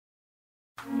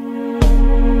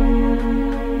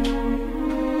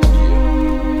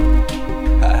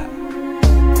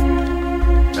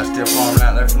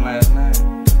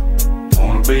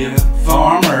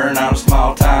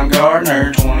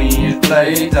20-inch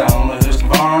blades on the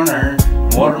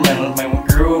Husqvarna. Watermelons, man, we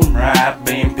grew 'em right.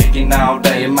 Been picking all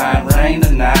day, it might rain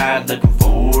tonight. Looking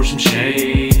for some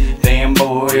shade. Damn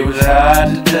boy, it was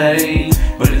hot today,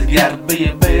 but it's gotta be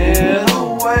a better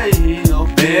way,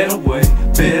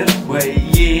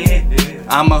 yeah.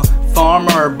 I'm a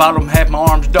farmer, bottom half my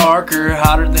arms darker,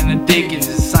 hotter than the Dickens,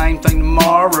 it's the same thing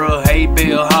tomorrow. Hay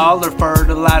bale holler,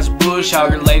 fertilizer bush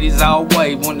hogger, ladies all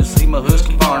wait when to see my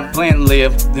Husqvarna. Plan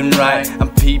live, then right, I'm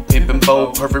pea pimping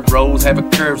bold, perfect rows have a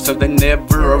curve so they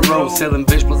never erode. Selling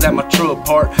vegetables at my truck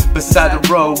park beside the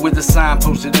road with a sign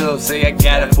posted up, say I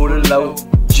got it for the low.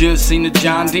 Just seen a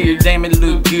John Deere, damn it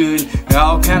look good.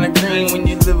 All kind of green when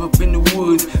you live up in the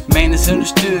woods. Man, it's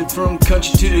understood from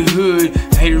country to the hood.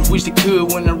 Haters wish they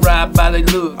could when I ride by they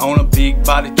look. On a big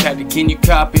body tractor, can you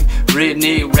copy?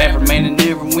 Redneck rapper, man, I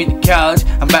never went to college.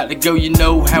 I'm about to go, you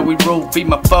know how we roll, feed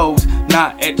my foes.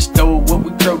 Not at the store, what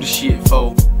we grow the shit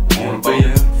for. Wanna be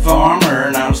a farmer,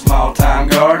 and I'm a small-time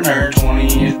gardener.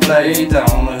 20-inch blades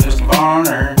on the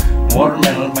Husqvarna.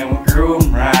 Watermelons, man, we grew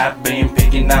 'em right. Been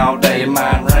picking all day, it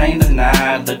might rain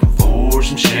tonight. Looking for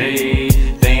some shade.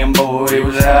 Damn boy, it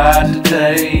was hot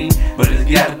today, but it's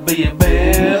gotta be a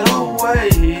better way,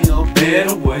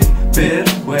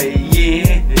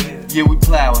 yeah. Yeah, we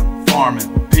plowing, farming,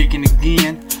 picking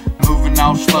again, moving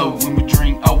all slow when we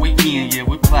drink all weekend. Yeah,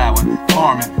 we plowing,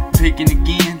 farming, picking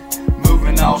again,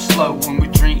 moving all slow when we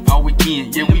drink all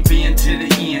weekend. Yeah, we been to the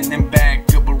end and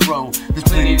back up a row. There's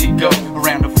plenty to go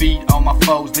around to feed all my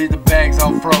foes. Leave the bags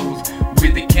all froze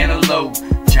with the cantaloupe.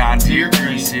 John Deere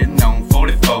grease sitting on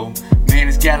 44. Man,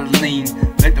 it's gotta lean,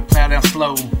 let the plow down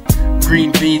slow.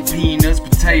 Green beans, peanuts,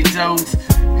 potatoes.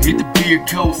 Hit the beer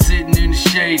coat, sitting in the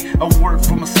shade. I work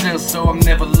for myself, so I'm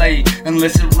never late.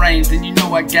 Unless it rains, then you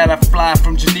know I gotta fly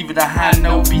from Geneva to High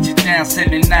Note. Beat you down,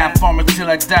 79, farmer till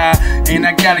I die. And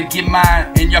I gotta get mine,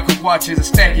 and y'all can watch as I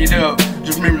stack it up.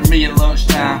 Just remember me at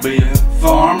lunchtime. Be a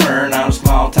farmer, and I'm a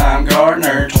small-time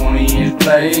gardener. 20-inch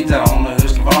blades on the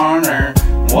Husqvarna.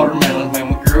 Watermelons, man,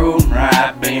 we grew 'em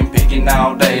right. Been picking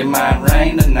all day, it might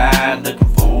rain tonight. Looking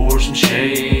for some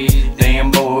shade. Damn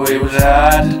boy, it was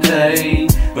hot today,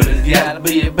 but it's gotta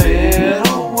be a better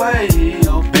way,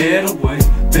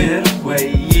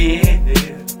 yeah.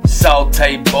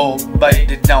 Saute, boiled,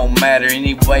 baked, it don't matter.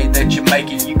 Any way that you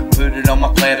make it, you can put it on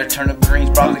my platter. Turnip greens,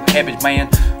 broccoli, cabbage, man,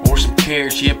 or some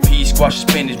carrots, yeah, peas, squash,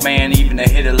 spinach, man, even a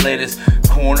head of lettuce.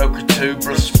 Corn, okra, too,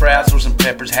 Brussels sprouts, or some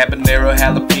peppers, habanero,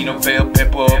 jalapeno, bell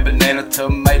pepper, banana,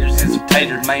 tomatoes, and some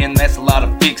taters, man, that's a lot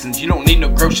of fixings. You don't need no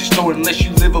grocery store unless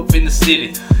you live up in the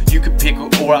city. You can pick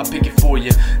it or I'll pick it for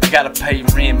you. I gotta pay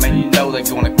rent, man, you know they're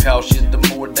gonna cost you. The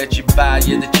more that you buy,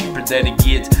 yeah, the cheaper that it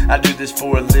gets. I do this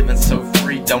for a living, so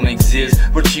free don't exist.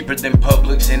 We're cheaper than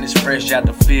Publix and it's fresh out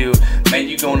the field. Man,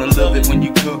 you gonna love it when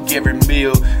you cook every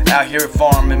meal. Out here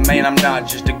farming, man, I'm not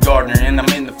just a gardener, and I'm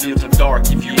in the field so dark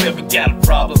if you ever got a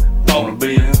problem. Wanna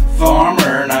be a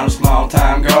farmer, and I'm a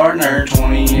small-time gardener.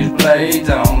 20-inch blades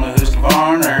on the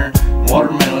Husqvarna.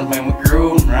 Watermelon